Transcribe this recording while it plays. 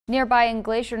Nearby in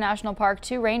Glacier National Park,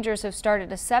 2 rangers have started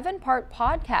a 7-part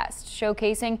podcast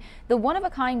showcasing the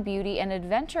one-of-a-kind beauty and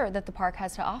adventure that the park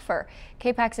has to offer.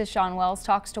 KPAX's Sean Wells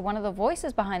talks to one of the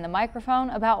voices behind the microphone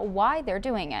about why they're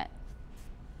doing it.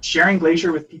 Sharing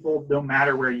Glacier with people no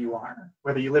matter where you are,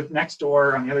 whether you live next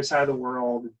door on the other side of the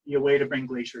world, be a way to bring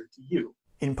Glacier to you.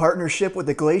 In partnership with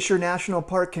the Glacier National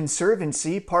Park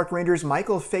Conservancy, park rangers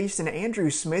Michael Feist and Andrew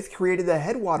Smith created the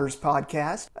Headwaters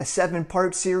podcast, a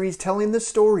 7-part series telling the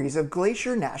stories of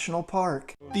Glacier National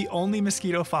Park. The only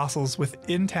mosquito fossils with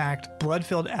intact,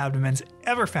 blood-filled abdomens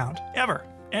ever found,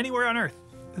 anywhere on Earth,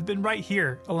 have been right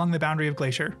here along the boundary of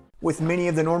Glacier. With many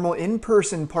of the normal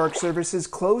in-person park services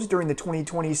closed during the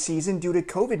 2020 season due to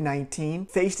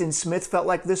COVID-19, Feist and Smith felt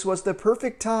like this was the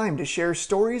perfect time to share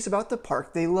stories about the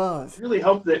park they love. I really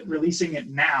hope that releasing it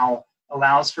now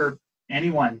allows for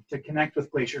anyone to connect with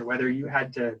Glacier, whether you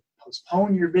had to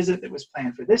postpone your visit that was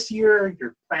planned for this year,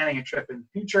 you're planning a trip in the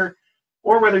future,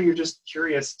 or whether you're just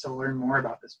curious to learn more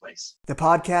about this place. The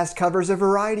podcast covers a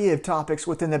variety of topics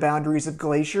within the boundaries of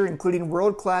Glacier, including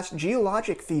world-class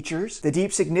geologic features, the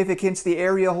deep significance the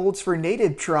area holds for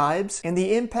native tribes, and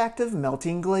the impact of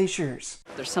melting glaciers.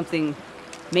 There's something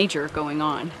major going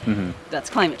on.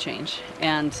 That's climate change.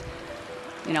 And,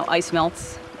 ice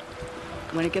melts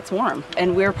when it gets warm.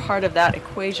 And we're part of that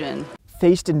equation.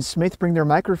 Feist and Smith bring their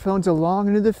microphones along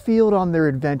into the field on their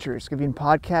adventures, giving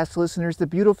podcast listeners the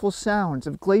beautiful sounds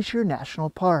of Glacier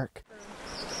National Park.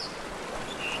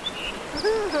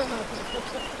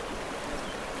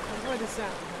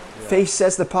 Feist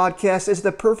says the podcast is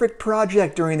the perfect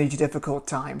project during these difficult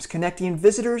times, connecting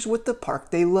visitors with the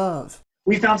park they love.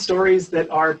 We found stories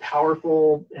that are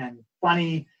powerful and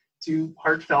funny to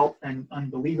heartfelt and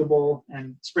unbelievable,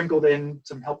 and sprinkled in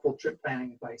some helpful trip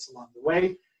planning advice along the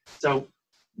way. So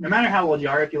no matter how old you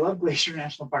are, if you love Glacier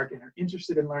National Park and are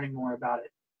interested in learning more about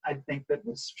it, I think that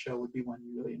this show would be one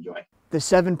you really enjoy. The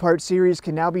 7-part series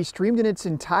can now be streamed in its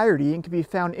entirety and can be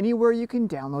found anywhere you can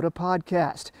download a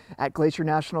podcast. At Glacier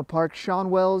National Park,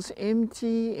 Sean Wells,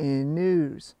 MTN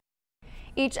News.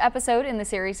 Each episode in the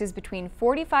series is between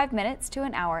 45 minutes to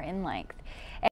an hour in length.